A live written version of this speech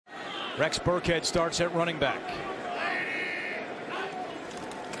Rex Burkhead starts at running back.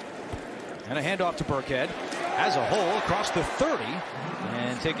 And a handoff to Burkhead. As a hole across the 30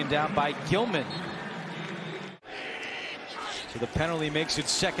 and taken down by Gilman. So the penalty makes it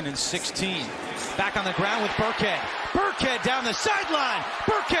 2nd and 16. Back on the ground with Burkhead. Burkhead down the sideline.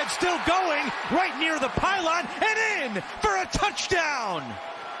 Burkhead still going right near the pylon and in for a touchdown.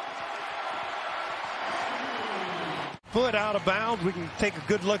 Foot out of bounds. We can take a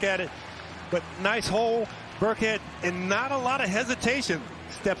good look at it. But nice hole. Burkhead, and not a lot of hesitation.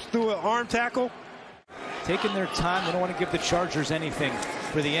 Steps through an arm tackle. Taking their time. They don't want to give the Chargers anything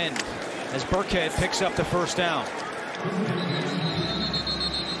for the end as Burkhead picks up the first down.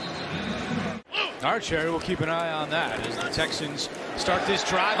 All right, Cherry, we'll keep an eye on that as the Texans start this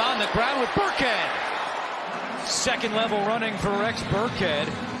drive on the ground with Burkhead. Second level running for Rex Burkhead.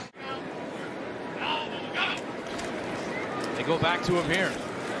 They go back to him here.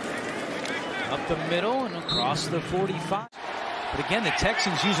 Up the middle and across the 45. But again, the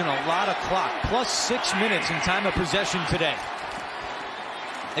Texans using a lot of clock. Plus 6 minutes in time of possession today.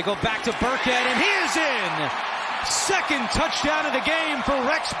 They go back to Burkhead and he is in. Second touchdown of the game for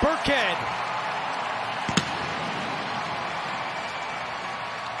Rex Burkhead.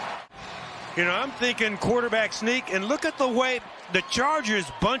 You know, I'm thinking quarterback sneak, and look at the way the Chargers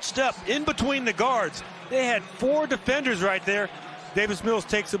bunched up in between the guards. They had 4 defenders right there. Davis Mills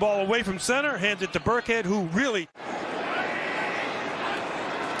takes the ball away from center, hands it to Burkhead, who really...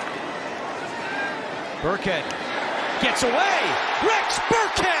 Burkhead gets away. Rex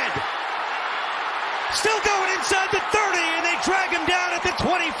Burkhead still going inside the 30, and they drag him down at the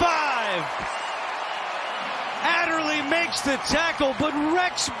 25. Adderley makes the tackle, but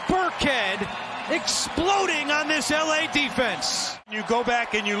Rex Burkhead exploding on this LA defense. You go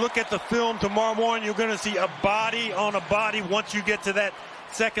back and you look at the film tomorrow morning, you're going to see a body on a body once you get to that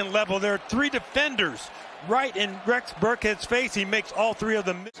second level. There are 3 defenders right in Rex Burkhead's face. He makes all 3 of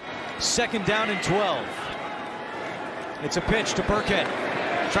them. 2nd down and 12. It's a pitch to Burkhead.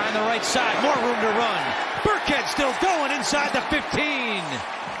 Trying the right side, more room to run. Burkhead still going inside the 15.